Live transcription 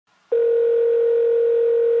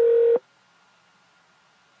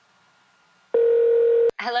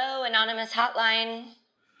Hello, Anonymous Hotline.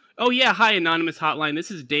 Oh yeah, hi Anonymous Hotline.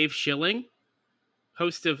 This is Dave Schilling,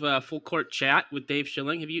 host of Full Court Chat with Dave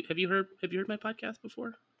Schilling. Have you heard my podcast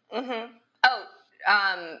before? Mm-hmm.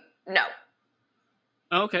 Oh, no.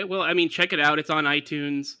 Oh, okay, well, I mean, check it out. It's on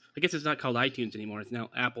iTunes. I guess it's not called iTunes anymore. It's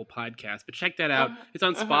now Apple Podcasts. But check that out. It's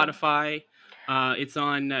on Spotify. It's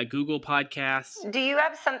on Google Podcasts. Do you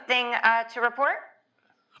have something to report?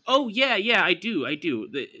 Oh yeah, I do.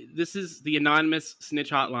 This is the Anonymous Snitch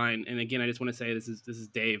Hotline, and again, I just want to say this is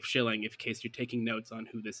Dave Schilling, in case you're taking notes on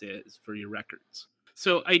who this is for your records.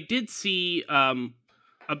 So I did see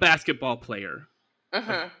a basketball player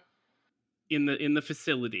in the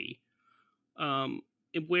facility,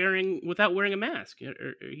 without wearing a mask.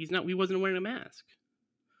 He wasn't wearing a mask.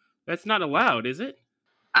 That's not allowed, is it?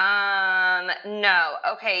 No.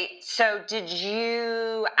 Okay, so did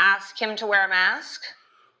you ask him to wear a mask?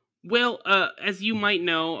 Well, as you might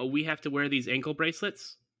know, we have to wear these ankle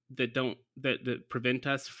bracelets that prevent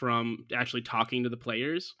us from actually talking to the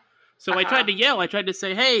players. So I tried to yell. I tried to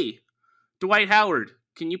say, "Hey, Dwight Howard,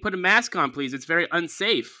 can you put a mask on, please? It's very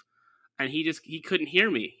unsafe." And he couldn't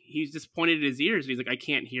hear me. He just pointed at his ears. And he's like, "I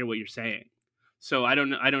can't hear what you're saying." So I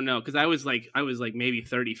don't know, because I was like maybe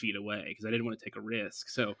 30 feet away because I didn't want to take a risk.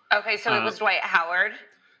 So okay, so it was Dwight Howard.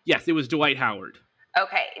 Yes, it was Dwight Howard.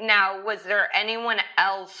 Okay, now was there anyone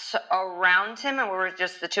else around him, or were it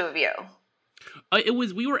just the two of you?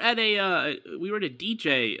 We were at a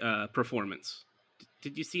DJ performance.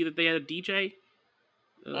 Did you see that they had a DJ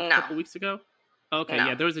a couple weeks ago? Okay, no.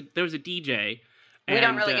 Yeah, there was a DJ. We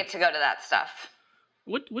don't really get to go to that stuff.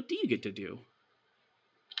 What do you get to do?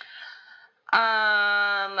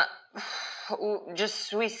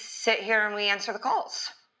 Just we sit here and we answer the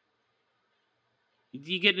calls.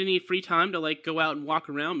 Do you get any free time to like go out and walk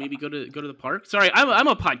around? Maybe go to the park? Sorry, I'm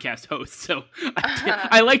a podcast host, so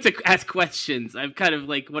I like to ask questions. I'm kind of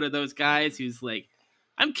like one of those guys who's like,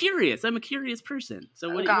 I'm curious. I'm a curious person. So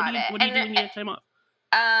what do you do when you have time off?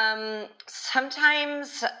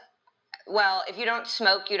 Sometimes, well, if you don't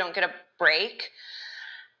smoke, you don't get a break.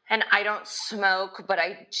 And I don't smoke, but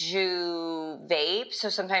I do vape. So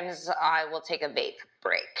sometimes I will take a vape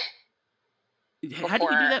break. How do you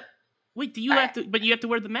do that? Wait, do you have to? But you have to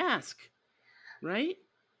wear the mask, right?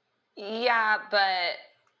 Yeah, but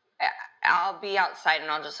I'll be outside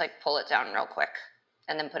and I'll just like pull it down real quick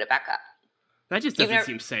and then put it back up. That just doesn't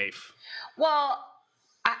seem safe. Well,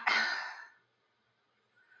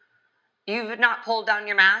 you've not pulled down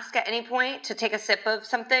your mask at any point to take a sip of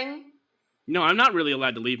something? No, I'm not really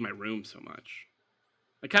allowed to leave my room so much.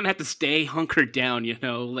 I kind of have to stay hunkered down,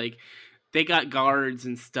 like they got guards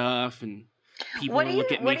and stuff, and people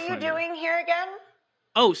look at me. What are you doing here again?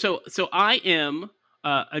 Oh, so I am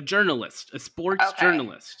a journalist, a sports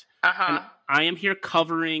journalist. And I am here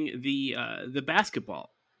covering the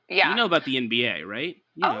basketball. Yeah. You know about the NBA, right?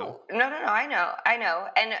 No, I know.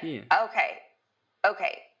 And yeah.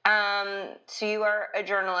 Okay. So you are a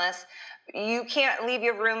journalist. You can't leave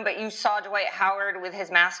your room, but you saw Dwight Howard with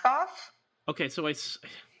his mask off? Okay, so I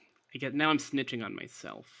guess now I'm snitching on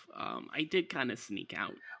myself. I did kind of sneak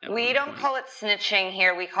out. We don't call it snitching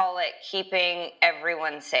here. We call it keeping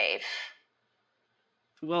everyone safe.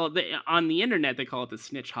 Well, on the internet, they call it the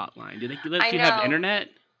snitch hotline. Do they let you have internet?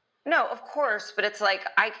 No, of course, but it's like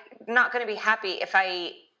I'm not going to be happy if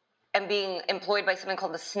I am being employed by something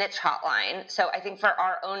called the snitch hotline. So I think for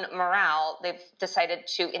our own morale, they've decided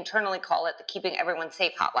to internally call it the Keeping Everyone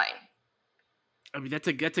Safe Hotline. I mean, that's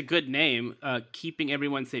a good name. Keeping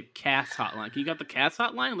Everyone Safe CAS Hotline. You got the CAS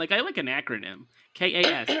Hotline? Like, I like an acronym.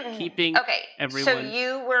 KAS. Keeping Everyone. So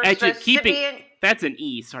you were supposed to be That's an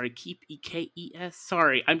E. Sorry. Keep KES.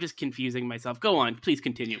 Sorry, I'm just confusing myself. Go on. Please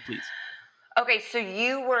continue, please. Okay, so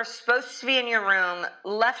you were supposed to be in your room,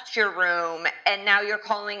 left your room, and now you're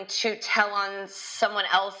calling to tell on someone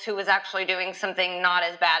else who was actually doing something not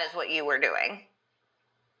as bad as what you were doing.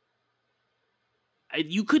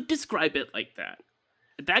 You could describe it like that.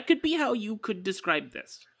 That could be how you could describe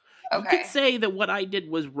this. Okay. You could say that what I did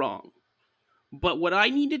was wrong. But what I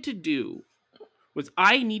needed to do was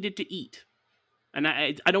I needed to eat. And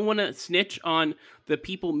I don't want to snitch on the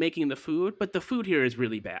people making the food, but the food here is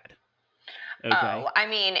really bad. Okay. Oh, I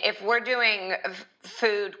mean, if we're doing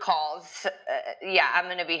food calls, I'm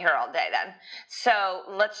going to be here all day then. So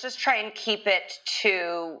let's just try and keep it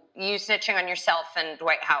to you snitching on yourself and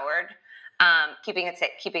Dwight Howard, keeping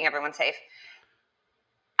everyone safe.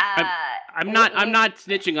 I'm not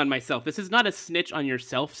snitching on myself. This is not a snitch on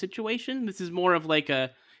yourself situation. This is more of like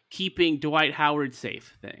a keeping Dwight Howard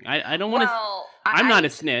safe thing. I don't want to. I'm not a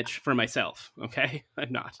snitch for myself. Okay,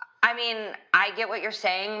 I'm not. I mean, I get what you're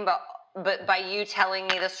saying, but but by you telling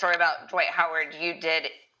me the story about Dwight Howard, you did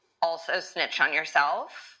also snitch on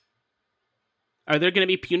yourself. Are there going to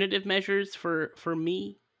be punitive measures for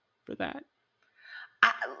me for that?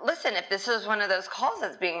 Listen, if this is one of those calls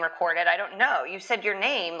that's being recorded, I don't know. You said your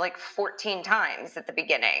name like 14 times at the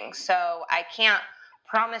beginning, so I can't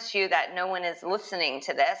promise you that no one is listening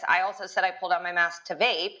to this. I also said I pulled out my mask to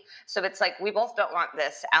vape, so it's like we both don't want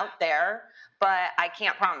this out there, but I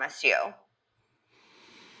can't promise you.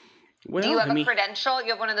 Well, do you have a credential? You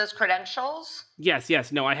have one of those credentials?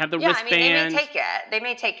 Yes. No, I have the wristband. Yeah, I mean, they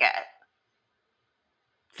may take it.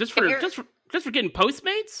 Just for getting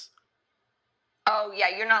Postmates? Oh, yeah,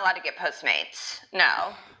 you're not allowed to get Postmates.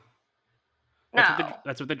 No.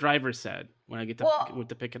 That's what the driver said when I went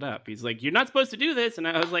to pick it up. He's like, "You're not supposed to do this," and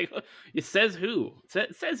I was like, "It says who?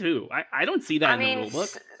 Says who? I don't see that in the rule book."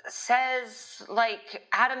 Says like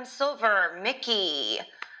Adam Silver, Mickey,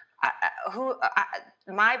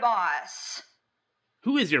 my boss.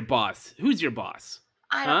 Who is your boss? Who's your boss?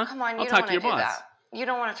 I don't. Come on, I'll talk to your boss. That. You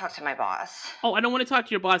don't want to talk to my boss. Oh, I don't want to talk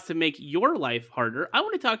to your boss to make your life harder. I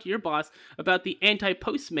want to talk to your boss about the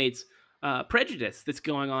anti-Postmates prejudice that's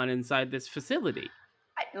going on inside this facility.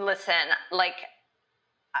 Listen, like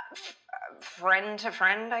friend to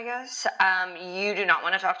friend, I guess. You do not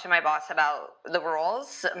want to talk to my boss about the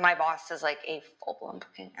rules. My boss is like a full-blown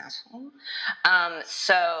fucking asshole.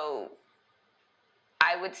 So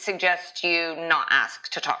I would suggest you not ask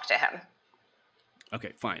to talk to him.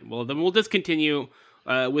 Okay, fine. Well, then we'll just continue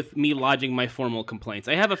with me lodging my formal complaints.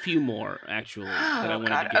 I have a few more, actually, that I wanted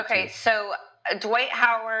to get to. Okay, so Dwight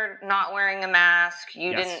Howard not wearing a mask,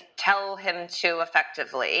 you didn't tell him to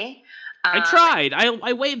effectively. I tried.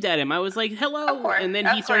 I waved at him. I was like, "Hello," and then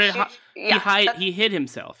he started. He hid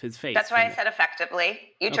himself, his face. That's why I said effectively.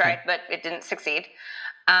 You tried, but it didn't succeed.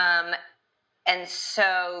 And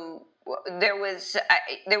so there was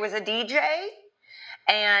a DJ.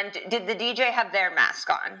 And did the DJ have their mask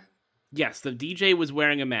on? Yes, the DJ was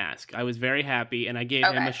wearing a mask. I was very happy, and I gave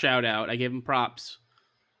him a shout out. I gave him props.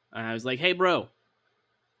 I was like, "Hey, bro,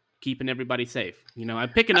 keeping everybody safe." You know, I'm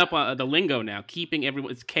picking up the lingo now. Keeping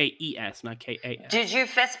everyone. It's KES, not KAS. Did you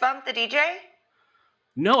fist bump the DJ?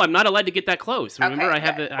 No, I'm not allowed to get that close. Remember, I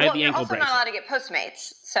have the ankle bracelet. You're also not allowed to get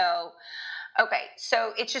Postmates. So, okay,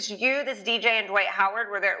 so it's just you, this DJ, and Dwight Howard.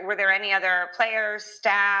 Were there any other players,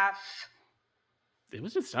 staff? It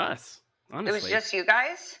was just us, honestly. It was just you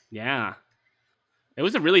guys? Yeah. It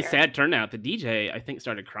was a really sad turnout. The DJ, I think,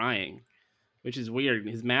 started crying, which is weird.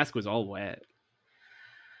 His mask was all wet.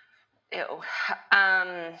 Ew.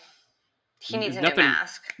 He needs a new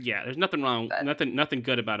mask. Yeah, there's nothing wrong. Nothing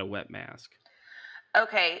good about a wet mask.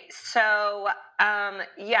 Okay, so,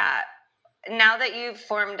 yeah. Now that you've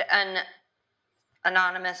formed an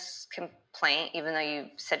anonymous complaint, even though you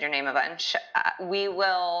said your name a bunch, we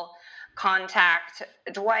will contact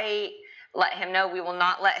Dwight, let him know. We will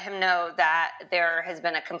not let him know that there has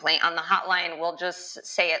been a complaint on the hotline. We'll just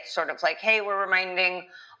say it sort of like, "Hey, we're reminding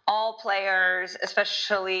all players,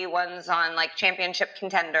 especially ones on like championship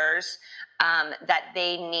contenders, that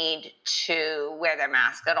they need to wear their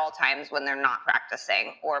mask at all times when they're not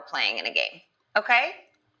practicing or playing in a game." Okay?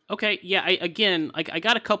 Okay, yeah, I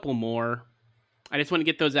got a couple more. I just want to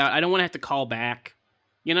get those out. I don't want to have to call back.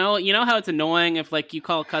 You know how it's annoying if like you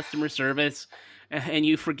call customer service and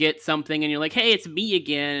you forget something and you're like, "Hey, it's me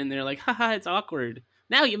again," and they're like, "Haha, it's awkward."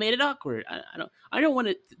 Now you made it awkward. I don't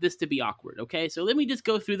want this to be awkward. Okay, so let me just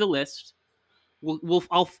go through the list.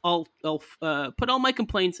 I'll put all my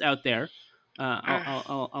complaints out there. We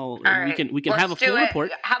can have a full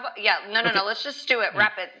report. How about no. Let's just do it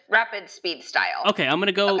rapid speed style. Okay, I'm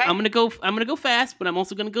gonna go. Okay? I'm gonna go fast, but I'm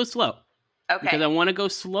also gonna go slow. Okay. Because I want to go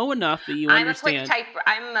slow enough that you understand. I'm a quick typer.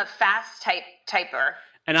 I'm a fast typer.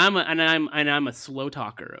 And I'm a slow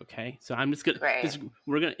talker. Okay, so I'm just gonna.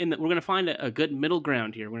 We're gonna find a good middle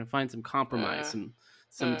ground here. We're gonna find some compromise,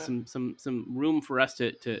 some room for us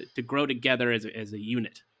to grow together as a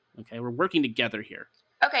unit. Okay, we're working together here.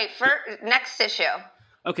 Okay, for next issue.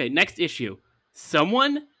 Okay, next issue.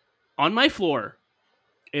 Someone on my floor.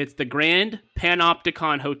 It's the Grand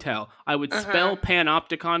Panopticon Hotel. I would spell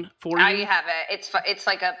Panopticon for you. You have it. It's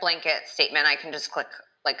like a blanket statement. I can just click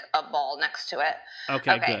like a ball next to it.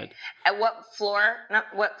 Okay. Good. At what floor?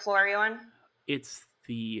 What floor are you on? It's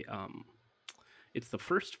the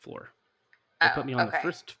first floor. They put me on the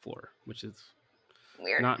first floor, which is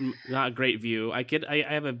weird. Not a great view. I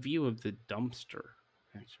have a view of the dumpster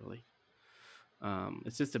actually.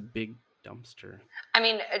 It's just a big dumpster. I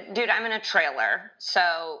mean, dude, I'm in a trailer,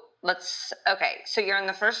 so so you're on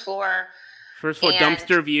the first floor. First floor,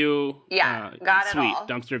 dumpster view. Yeah, got it suite, all.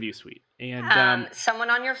 Dumpster view suite. And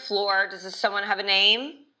someone on your floor. Does someone have a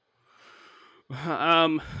name?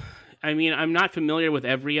 Um, I mean, I'm not familiar with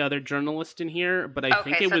every other journalist in here, but I think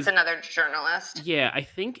Okay, it so was. it's another journalist. Yeah, I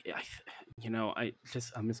think.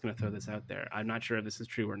 I'm just gonna throw this out there. I'm not sure if this is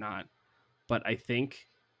true or not, but I think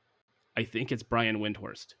it's Brian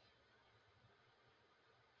Windhorst.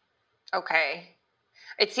 Okay.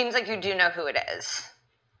 It seems like you do know who it is.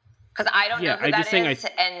 Because I don't know Yeah, who I'm that just saying. is,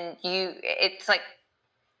 and it's like,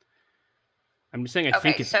 I'm just saying. I okay,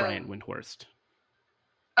 think it's so, Brian Windhorst.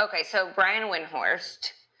 okay, so Brian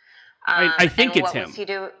Windhorst. I think And it's what was him. he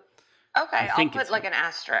do? I Okay, I'll think put it's like him. an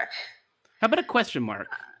asterisk. How about a question mark?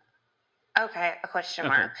 Okay, a question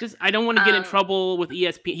Okay, mark. just I don't want to get in Um, trouble with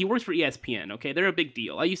ESPN. He works for ESPN. Okay, they're a big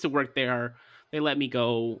deal. I used to work there. They let me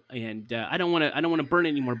go, and I don't want to. I don't want to burn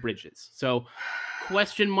any more bridges. So,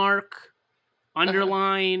 question mark, mhm.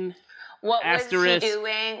 underline, What was he asterisk.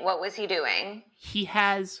 doing? What was he doing? He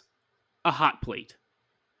has a hot plate,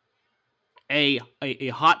 a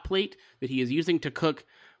hot plate that he is using to cook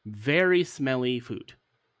very smelly food.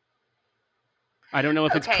 I don't know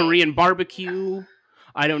if it's Okay, Korean barbecue.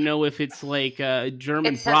 I don't know if it's like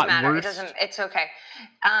German it doesn't matter. It bratwurst. doesn't. It's okay.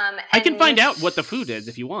 I can And you. find out what the food is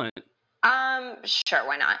if you want. Sure,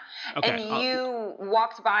 why not? Okay. And you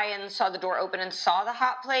walked by and saw the door open and saw the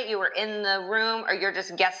hot plate. You were in the room, or you're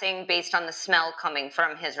just guessing based on the smell coming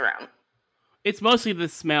from his room. It's mostly the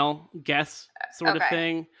smell, guess sort of Okay.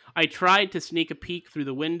 thing. I tried to sneak a peek through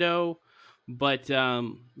the window, but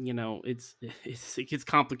it gets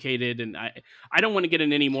complicated, and I don't want to get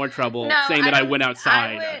in any more trouble No, saying I that I don't. went I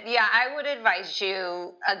outside. would, yeah, I would advise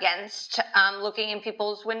you against looking in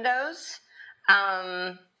people's windows.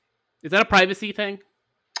 Um, Is that a privacy thing?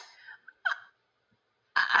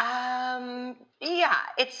 yeah,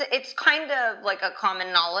 it's kind of like a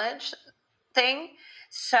common knowledge thing.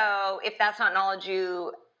 So if that's not knowledge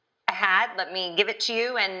you had, let me give it to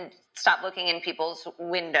you and stop looking in people's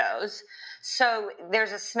windows. So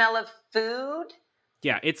there's a smell of food.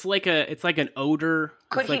 Yeah, it's like an odor.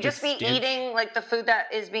 Could It's he like a just be stench. eating like the food that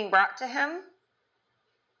is being brought to him?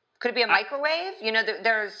 Could it be a I, microwave? You know,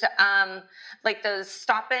 there's like those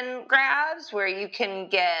stop and grabs where you can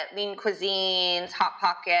get lean cuisines, hot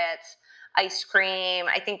pockets, ice cream.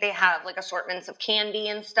 I think they have like assortments of candy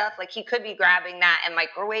and stuff. Like he could be grabbing that and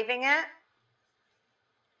microwaving it.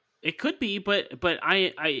 it could be, but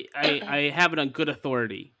I have it on good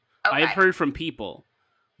authority. I have Okay. heard from people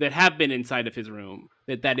that have been inside of his room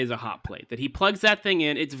that is a hot plate. That he plugs that thing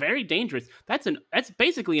in. It's very dangerous. That's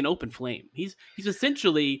basically an open flame. He's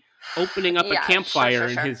essentially opening up a Yeah, sure, campfire sure,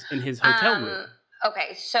 sure. in his hotel room.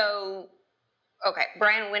 Okay, so okay,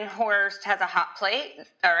 Brian Windhorst has a hot plate.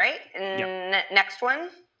 All right, Yep. next one.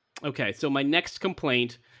 Okay, so my next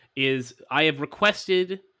complaint is I have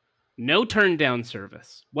requested no turn down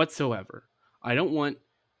service whatsoever. I don't want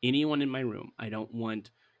anyone in my room. I don't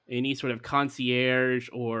want any sort of concierge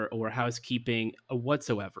or housekeeping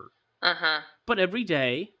whatsoever. Uh huh. But every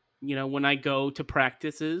day, when I go to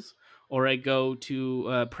practices or I go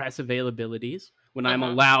to press availabilities, when Uh I'm huh.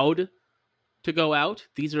 allowed to go out,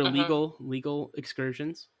 these are Uh huh. legal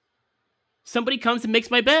excursions. Somebody comes and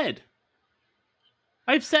makes my bed.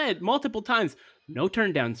 I've said multiple times, no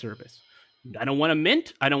turn down service. I don't want a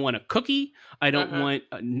mint. I don't want a cookie. I Uh don't huh.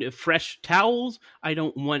 want fresh towels. I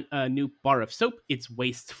don't want a new bar of soap. It's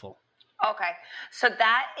wasteful. Okay, so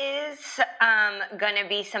that is going to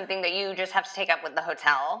be something that you just have to take up with the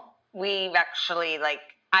hotel. We've actually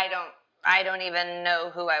I don't even know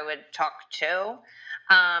who I would talk to,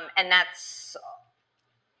 and that's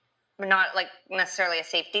not like necessarily a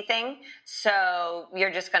safety thing. So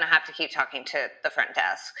you're just going to have to keep talking to the front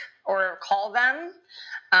desk or call them,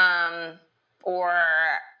 or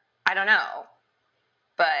I don't know,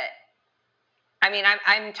 but I mean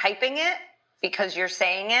I'm typing it because you're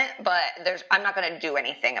saying it, but I'm not going to do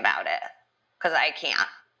anything about it because I can't.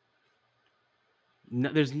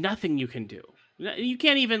 No, there's nothing you can do. You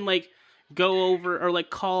can't even go over or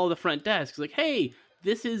call the front desk. Like, hey,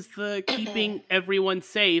 this is the keeping everyone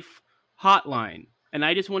safe hotline, and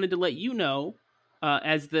I just wanted to let you know,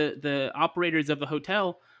 as the operators of the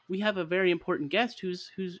hotel, we have a very important guest who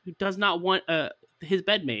does not want his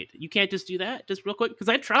bed made. You can't just do that, just real quick, because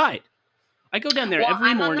I tried. I go down there Well,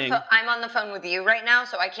 every morning. I'm on the phone with you right now,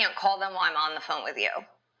 so I can't call them while I'm on the phone with you.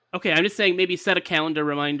 Okay, I'm just saying maybe set a calendar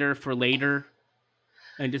reminder for later,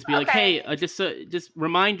 and just be like, Okay. hey, just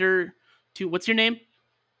reminder to what's your name?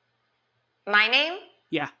 My name?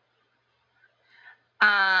 Yeah.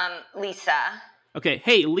 Lisa. Okay.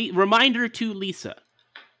 Hey, reminder to Lisa.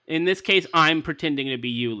 In this case, I'm pretending to be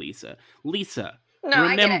you, Lisa. Lisa, No,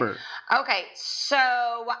 Remember, I get it. Okay, so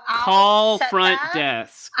I'll call set front that.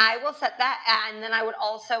 desk. I will set that, and then I would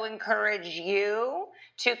also encourage you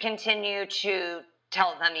to continue to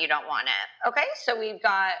tell them you don't want it. Okay, so we've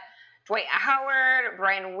got Dwight Howard,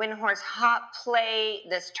 Brian Windhorst hot plate,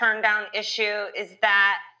 this turn down issue. Is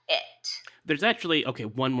that it? There's actually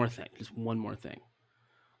one more thing. Just one more thing.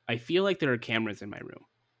 I feel like there are cameras in my room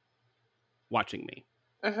watching me.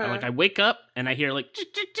 Mm-hmm. I wake up and I hear like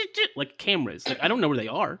cameras. Like I don't know where they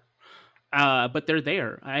are, but they're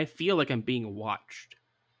there. I feel like I'm being watched.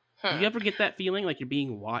 Do you ever get that feeling like you're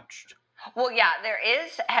being watched? Well, yeah, there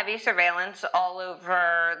is heavy surveillance all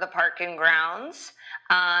over the park and grounds.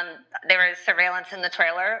 There is surveillance in the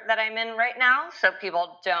trailer that I'm in right now, so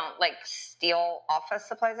people don't like steal office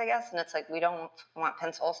supplies, I guess. And it's like, we don't want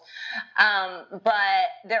pencils. But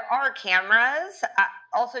there are cameras.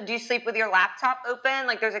 Also, do you sleep with your laptop open?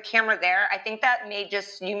 Like, there's a camera there. I think that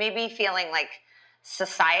you may be feeling like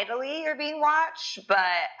societally you're being watched, but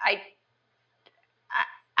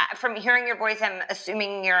from hearing your voice, I'm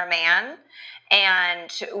assuming you're a man.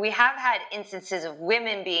 And we have had instances of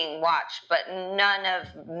women being watched, but none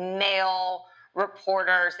of male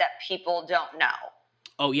reporters that people don't know.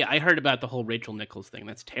 Oh, yeah. I heard about the whole Rachel Nichols thing.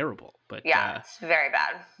 That's terrible. But yeah, it's very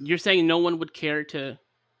bad. You're saying no one would care to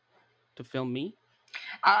film me?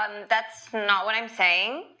 That's not what I'm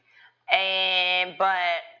saying.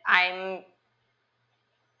 But I'm...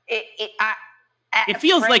 It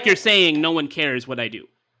feels like you're saying no one cares what I do.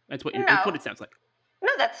 That's what it sounds like. No,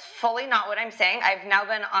 that's fully not what I'm saying. I've now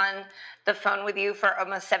been on the phone with you for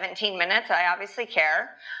almost 17 minutes. I obviously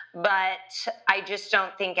care, but I just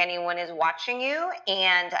don't think anyone is watching you,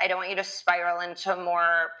 and I don't want you to spiral into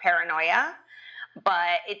more paranoia.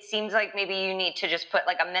 But it seems like maybe you need to just put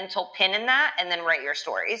like a mental pin in that and then write your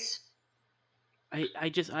stories. I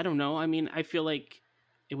don't know. I mean, I feel like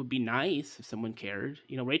it would be nice if someone cared.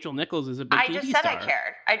 You know, Rachel Nichols is a big TV star.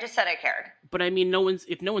 I just said I cared. But I mean,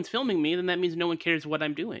 if no one's filming me, then that means no one cares what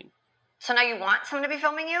I'm doing. So now you want someone to be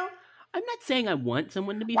filming you? I'm not saying I want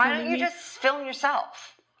someone to be filming me. Why don't you just film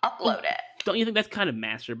yourself? Upload it. Don't you think that's kind of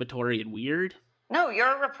masturbatory and weird? No,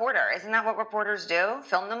 you're a reporter. Isn't that what reporters do?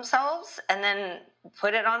 Film themselves and then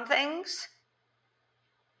put it on things?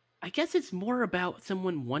 I guess it's more about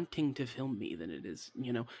someone wanting to film me than it is,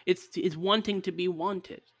 it's wanting to be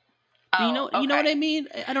wanted. Do you know what I mean?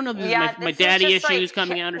 I don't know if this is my daddy issues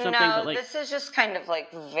coming out or something, but like this is just kind of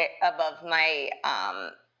like above my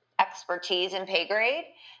expertise and pay grade.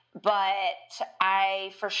 But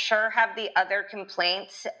I for sure have the other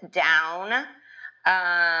complaints down.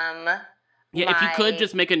 If you could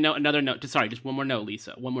just make another note. Just one more note,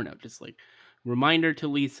 Lisa. One more note. Just like reminder to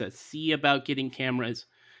Lisa, see about getting cameras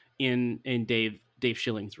in Dave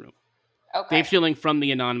Schilling's room. Okay. Dave Schilling from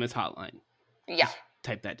the anonymous hotline. Yeah. Just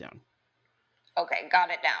type that down. Okay, got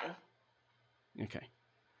it down. Okay.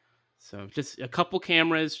 So just a couple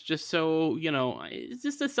cameras, just so, it's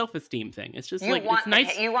just a self-esteem thing. It's just it's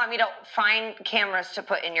nice. You want me to find cameras to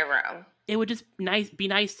put in your room? It would just be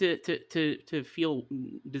nice to feel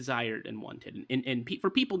desired and wanted and for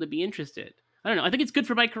people to be interested. I don't know. I think it's good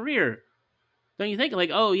for my career. Don't you think?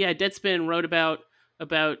 Like, oh yeah, Deadspin wrote about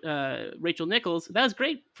Rachel Nichols. That was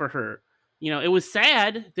great for her. It was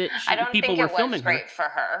sad that people were filming her. I don't think it was great for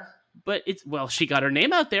her. But she got her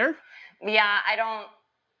name out there. Yeah,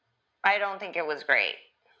 I don't think it was great.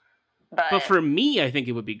 But for me, I think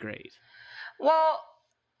it would be great. Well,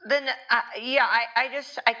 then,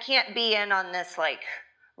 I can't be in on this like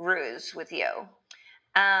ruse with you.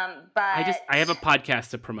 But I have a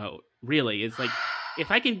podcast to promote. Really, it's like if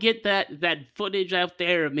I can get that footage out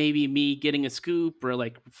there of maybe me getting a scoop or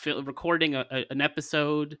like recording an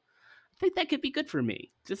episode, I think that could be good for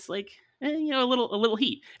me. Just like a little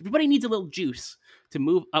heat. Everybody needs a little juice to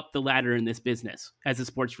move up the ladder in this business as a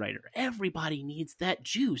sports writer. Everybody needs that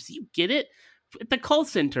juice. You get it? At the call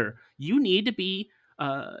center, you need to be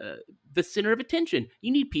the center of attention.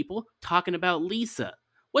 You need people talking about Lisa.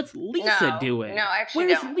 What's Lisa doing? No, I actually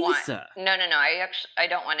Where's don't Lisa? No. I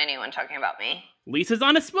don't want anyone talking about me. Lisa's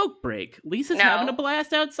on a smoke break. Lisa's having a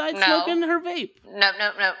blast outside smoking her vape.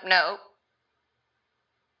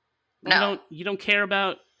 No. You don't care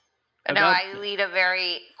about... No, I lead a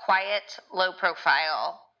very quiet, low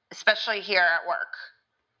profile, especially here at work.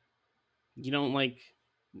 You don't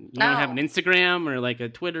don't have an Instagram or like a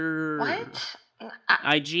Twitter? What?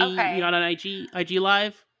 IG? Okay. You're not on IG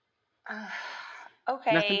Live?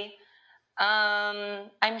 Okay. Nothing?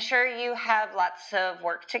 I'm sure you have lots of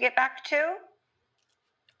work to get back to.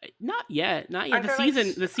 Not yet.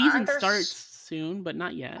 The season starts soon, but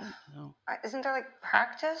not yet. No. Isn't there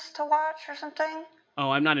practice to watch or something? Oh,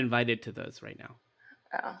 I'm not invited to those right now.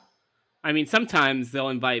 Oh. I mean, sometimes they'll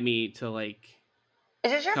invite me to like.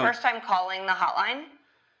 Is this your first time calling the hotline?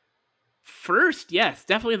 First, yes,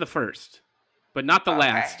 definitely the first, but not the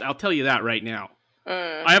last. I'll tell you that right now.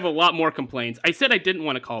 I have a lot more complaints. I said I didn't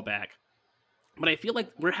want to call back, but I feel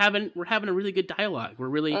like we're having a really good dialogue. We're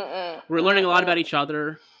learning a lot about each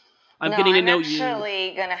other. I'm getting to know you. I'm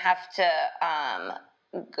actually gonna have to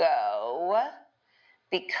go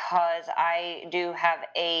because I do have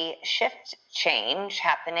a shift change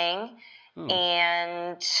happening,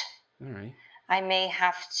 and all right. I may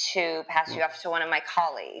have to pass you off to one of my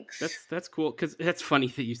colleagues. That's cool, because that's funny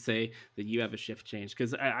that you say that you have a shift change,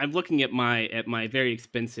 because I'm looking at my very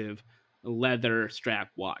expensive leather strap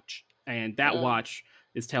watch, and that watch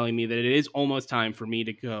is telling me that it is almost time for me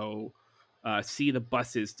to go see the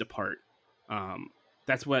buses depart.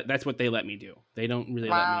 That's what they let me do. They don't really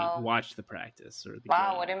let me watch the practice or the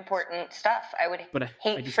games. What important stuff. I would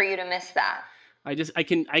hate for you to miss that. I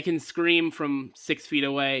can scream from 6 feet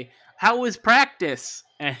away, "How was practice?"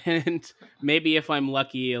 And maybe if I'm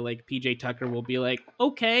lucky, like PJ Tucker will be like,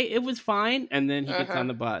 "Okay, it was fine," and then he gets on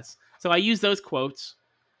the bus. So I use those quotes,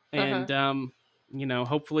 and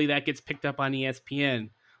hopefully that gets picked up on ESPN.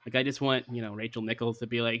 Like, I just want Rachel Nichols to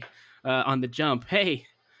be like on the jump, "Hey,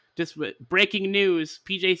 just breaking news: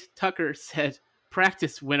 PJ Tucker said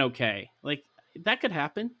practice went okay." Like, that could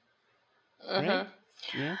happen, right?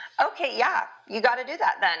 Yeah. Okay, yeah. You got to do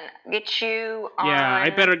that then. Get you on. Yeah, I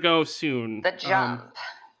better go soon. The jump.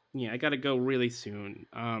 Yeah, I got to go really soon.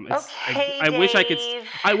 Okay, I wish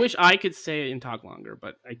I could stay and talk longer,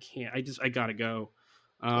 but I can't. I got to go.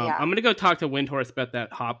 I'm going to go talk to Windhorse about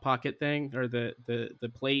that Hot Pocket thing, or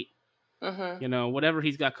the plate. Whatever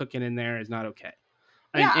he's got cooking in there is not okay.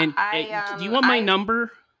 Yeah, do you want my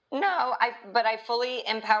number? No, but I fully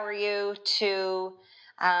empower you to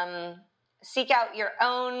seek out your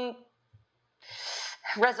own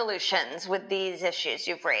resolutions with these issues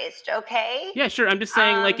you've raised, okay? Yeah, sure. I'm just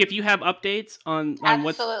saying, like, if you have updates on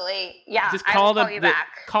what's... Absolutely. Yeah, just call you back.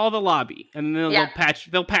 Call the lobby, and then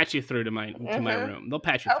they'll patch you through to my room. They'll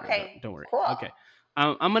patch you through. Okay. Don't worry. Cool. Okay.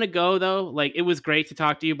 I'm going to go, though. Like, it was great to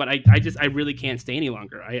talk to you, but I really can't stay any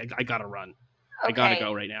longer. I got to run. Okay. I got to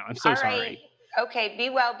go right now. I'm so sorry. Okay, be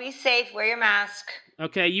well, be safe, wear your mask.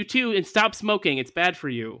 Okay, you too, and stop smoking. It's bad for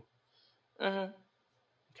you.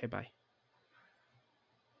 Okay, bye.